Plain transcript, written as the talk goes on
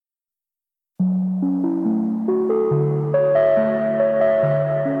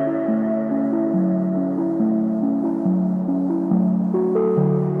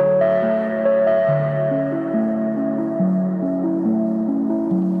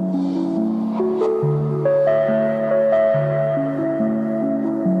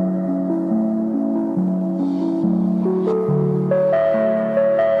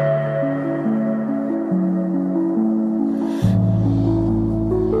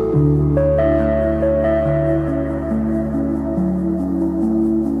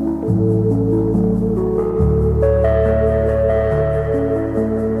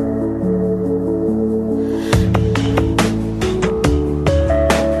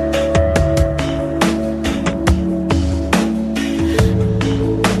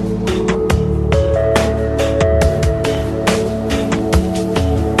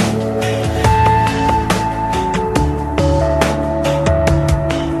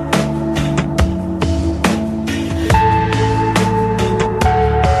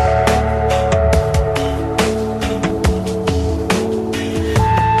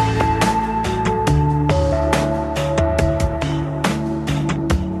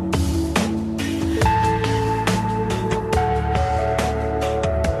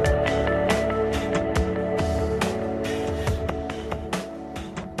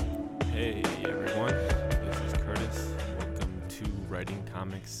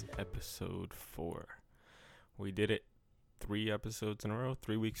Comics episode 4. We did it 3 episodes in a row,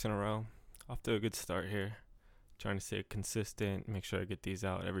 3 weeks in a row. Off to a good start here. Trying to stay consistent, make sure I get these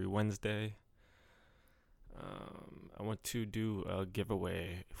out every Wednesday. I want to do a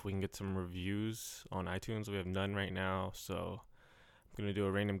giveaway if we can get some reviews on iTunes. We have none right now, so I'm going to do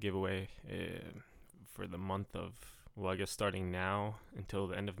a random giveaway for the month of, well, I guess starting now until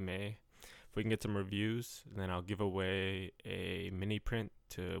the end of May. If we can get some reviews, then I'll give away a mini print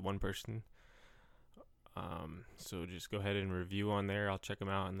to one person. So just go ahead and review on there. I'll check them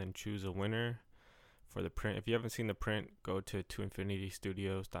out and then choose a winner for the print. If you haven't seen the print, go to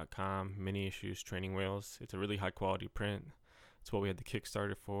toinfinitystudios.com, mini issues training whales. It's a really high quality print. It's what we had the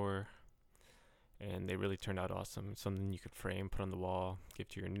Kickstarter for, and they really turned out awesome. It's something you could frame, put on the wall, give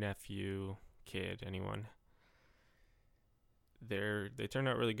to your nephew, kid, anyone. They turned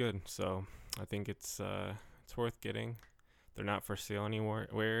out really good, so I think it's worth getting. They're not for sale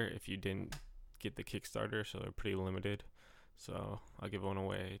anywhere if you didn't get the Kickstarter, so they're pretty limited. So I'll give one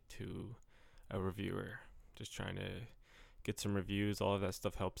away to a reviewer. Just trying to get some reviews. All of that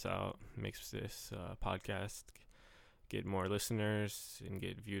stuff helps out, makes this podcast get more listeners and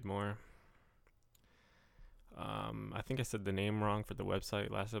get viewed more. I think I said the name wrong for the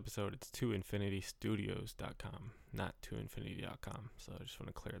website last episode. It's toinfinitystudios.com, not toinfinity.com. So I just want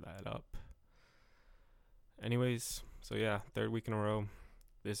to clear that up. Anyways, so yeah, 3rd week in a row.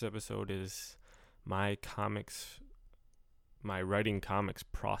 This episode is my writing comics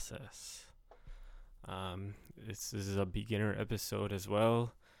process. This is a beginner episode as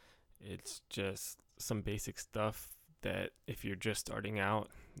well. It's just some basic stuff that if you're just starting out,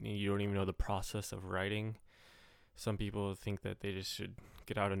 you don't even know the process of writing. Some people think that they just should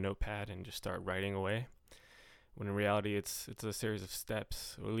get out a notepad and just start writing away, when in reality it's a series of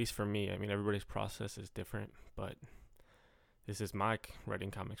steps, or at least for me. I mean, everybody's process is different, but this is my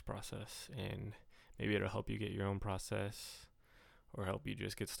writing comics process, and maybe it'll help you get your own process or help you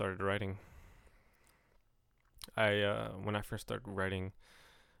just get started writing. When I first started writing,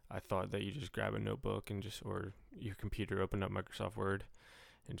 I thought that you just grab a notebook and or your computer, open up Microsoft Word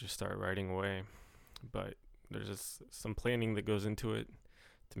and just start writing away. But there's just some planning that goes into it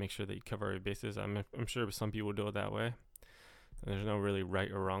to make sure that you cover your bases. I'm sure some people do it that way. There's no really right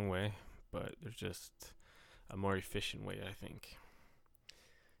or wrong way, but there's just a more efficient way, I think.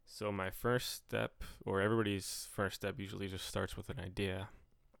 So my first step, or everybody's first step, usually just starts with an idea.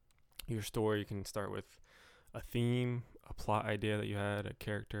 Your story, you can start with a theme, a plot idea that you had, a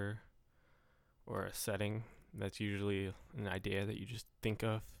character, or a setting. That's usually an idea that you just think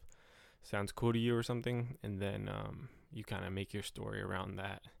of, sounds cool to you or something, and then you kind of make your story around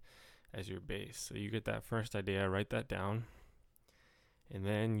that as your base. So you get that first idea, write that down, and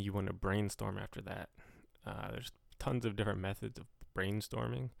then you want to brainstorm after that. There's tons of different methods of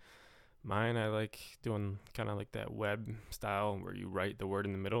brainstorming. Mine, I like doing kind of like that web style where you write the word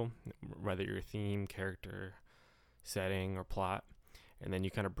in the middle, whether your theme, character, setting, or plot, and then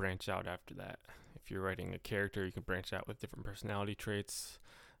you kind of branch out after that. If you're writing a character, you can branch out with different personality traits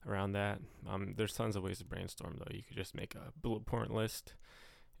around that. There's tons of ways to brainstorm, though. You could just make a bullet point list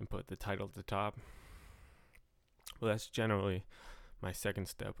and put the title at the top. Well, that's generally my second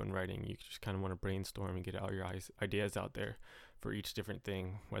step when writing. You just kind of want to brainstorm and get all your ideas out there for each different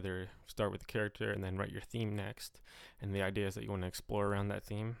thing, whether start with the character and then write your theme next and the ideas that you want to explore around that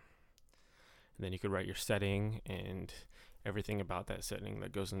theme. And then you could write your setting and everything about that setting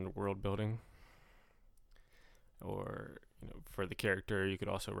that goes into world building. Or, for the character, you could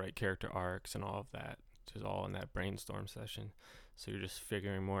also write character arcs and all of that, which is all in that brainstorm session. So you're just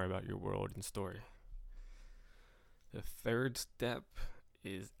figuring more about your world and story. The third step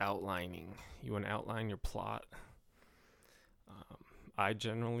is outlining. You want to outline your plot. I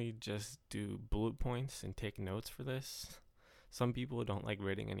generally just do bullet points and take notes for this. Some people don't like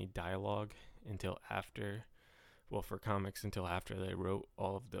writing any dialogue until after, for comics, until after they wrote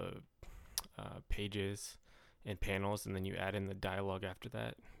all of the pages and panels, and then you add in the dialogue after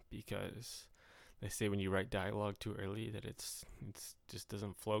that, because they say when you write dialogue too early that it's just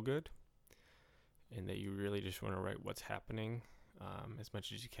doesn't flow good, and that you really just want to write what's happening as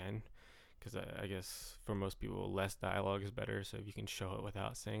much as you can, because I guess for most people less dialogue is better. So if you can show it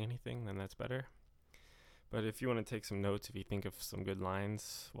without saying anything, then that's better. But if you want to take some notes, if you think of some good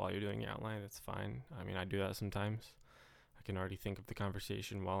lines while you're doing your outline, that's fine. I mean, I do that sometimes. I can already think of the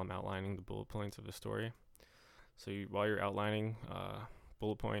conversation while I'm outlining the bullet points of the story. So while you're outlining,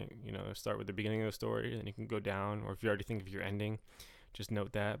 bullet point, start with the beginning of the story, then you can go down, or if you already think of your ending, just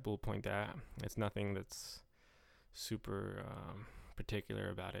note that, bullet point that. It's nothing that's super particular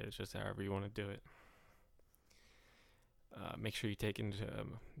about it. It's just however you want to do it. make sure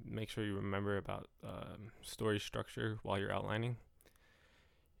you remember about story structure while you're outlining.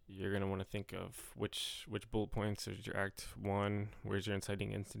 You're gonna want to think of which bullet points is your act one, where's your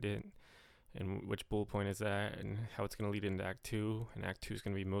inciting incident, and which bullet point is that, and how it's gonna lead into act two. And act two is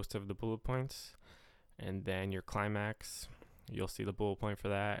gonna be most of the bullet points, and then your climax. You'll see the bullet point for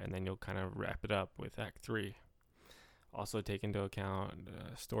that, and then you'll kind of wrap it up with act three. Also take into account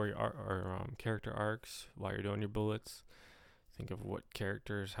story or character arcs while you're doing your bullets. Think of what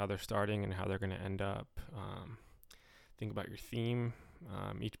characters, how they're starting and how they're going to end up. Think about your theme.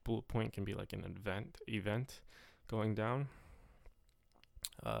 Each bullet point can be like an event going down.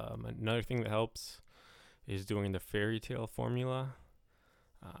 Another thing that helps is doing the fairy tale formula.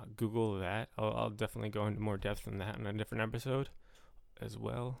 Google that. I'll definitely go into more depth than that in a different episode as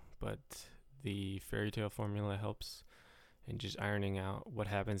well. But the fairy tale formula helps in just ironing out what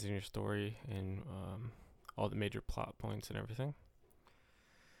happens in your story and all the major plot points and everything.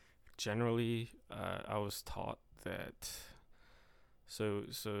 Generally, I was taught that so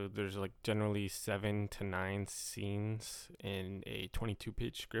there's like generally 7 to 9 scenes in a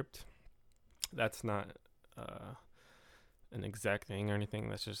 22-page script. That's not an exact thing or anything.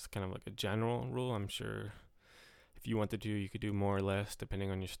 That's just kind of like a general rule. I'm sure if you want to do, you could do more or less depending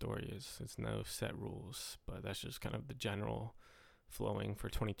on your story. It's no set rules, but that's just kind of the general flowing for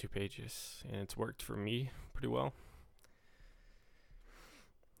 22 pages, and it's worked for me pretty well.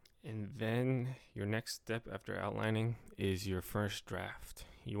 And then your next step after outlining is your first draft.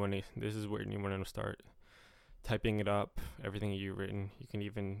 This is where you want to start typing it up, everything you've written. You can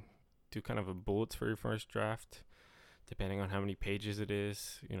even do kind of a bullets for your first draft, depending on how many pages it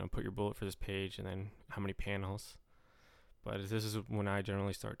is. Put your bullet for this page and then how many panels. But this is when I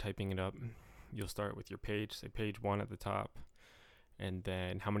generally start typing it up. You'll start with your page, say page 1 at the top, and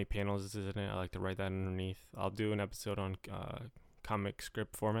then how many panels is in it. I like to write that underneath. I'll do an episode on comic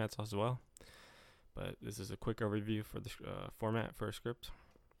script formats as well, but this is a quick overview for the format for a script.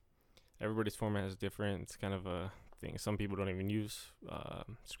 Everybody's format is different. It's kind of a thing. Some people don't even use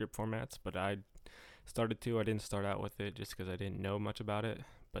script formats, but I started to. I didn't start out with it just because I didn't know much about it,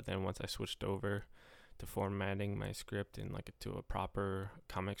 but then once I switched over to formatting my script in to a proper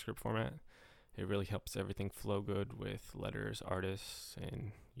comic script format, it really helps everything flow good with letters, artists,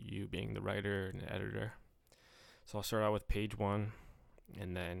 and you being the writer and the editor. So I'll start out with page 1,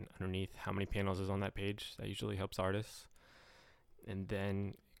 and then underneath how many panels is on that page. That usually helps artists. And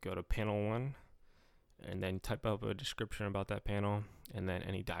then go to panel 1, and then type up a description about that panel, and then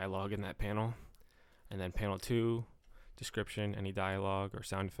any dialogue in that panel. And then panel 2, description, any dialogue or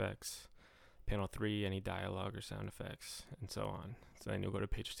sound effects. Panel 3, any dialogue or sound effects, and so on. So then you'll go to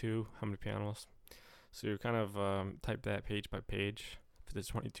page 2, how many panels. So you kind of type that page by page for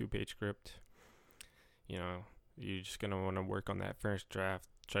this 22-page script. You're just going to want to work on that first draft.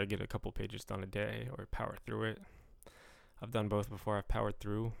 Try to get a couple pages done a day or power through it. I've done both before. I've powered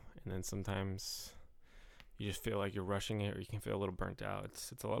through, and then sometimes you just feel like you're rushing it, or you can feel a little burnt out.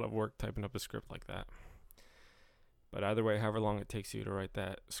 It's a lot of work typing up a script like that. But either way, however long it takes you to write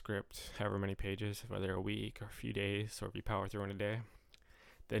that script, however many pages, whether a week or a few days, or if you power through in a day,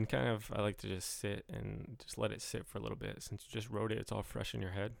 then I like to just sit and just let it sit for a little bit. Since you just wrote it, it's all fresh in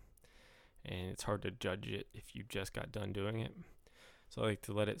your head, and it's hard to judge it if you just got done doing it. So I like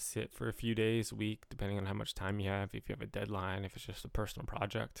to let it sit for a few days, a week, depending on how much time you have. If you have a deadline, if it's just a personal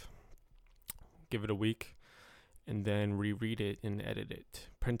project, give it a week, and then reread it and edit it.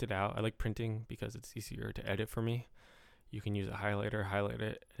 Print it out. I like printing because it's easier to edit for me. You can use a highlighter, highlight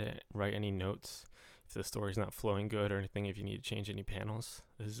it, write any notes if the story's not flowing good or anything, if you need to change any panels.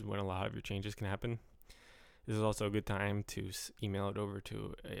 This is when a lot of your changes can happen. This is also a good time to email it over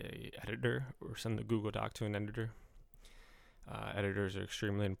to a editor or send the Google Doc to an editor. Editors are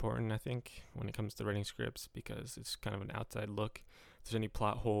extremely important, I think, when it comes to writing scripts, because it's kind of an outside look. If there's any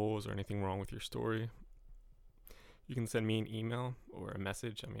plot holes or anything wrong with your story, you can send me an email or a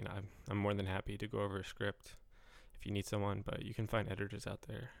message. I'm more than happy to go over a script if you need someone, but you can find editors out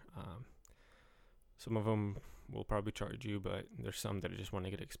there. Some of them will probably charge you, but there's some that just want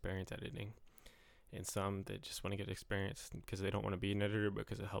to get experience editing, and some that just want to get experience because they don't want to be an editor,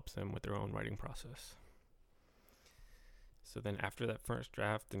 because it helps them with their own writing process. So then after that first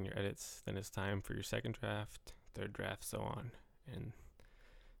draft and your edits, then it's time for your second draft, third draft, so on. And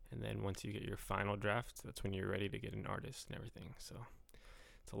then once you get your final draft, that's when you're ready to get an artist and everything. So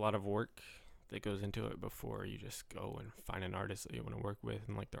it's a lot of work that goes into it before you just go and find an artist that you want to work with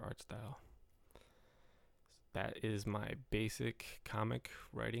and like their art style. That is my basic comic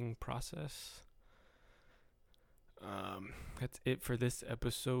writing process. That's it for this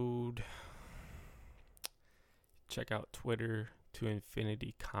episode. check out Twitter, To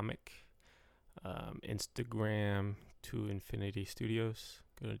Infinity Comic, Instagram, To Infinity Studios.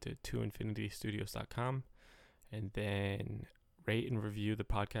 Go to toinfinitystudios.com, and then rate and review the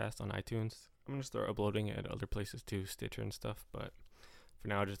podcast on iTunes. I'm going to start uploading it at other places too, Stitcher and stuff, but for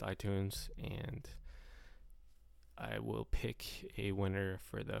now, just iTunes, and I will pick a winner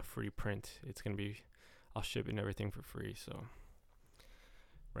for the free print. It's going to be, I'll ship and everything for free, so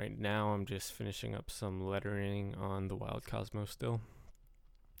right now I'm just finishing up some lettering on the Wild Cosmos still.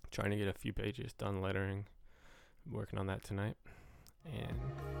 Trying to get a few pages done lettering. I'm working on that tonight. And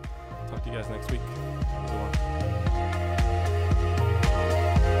talk to you guys next week. Have a good one.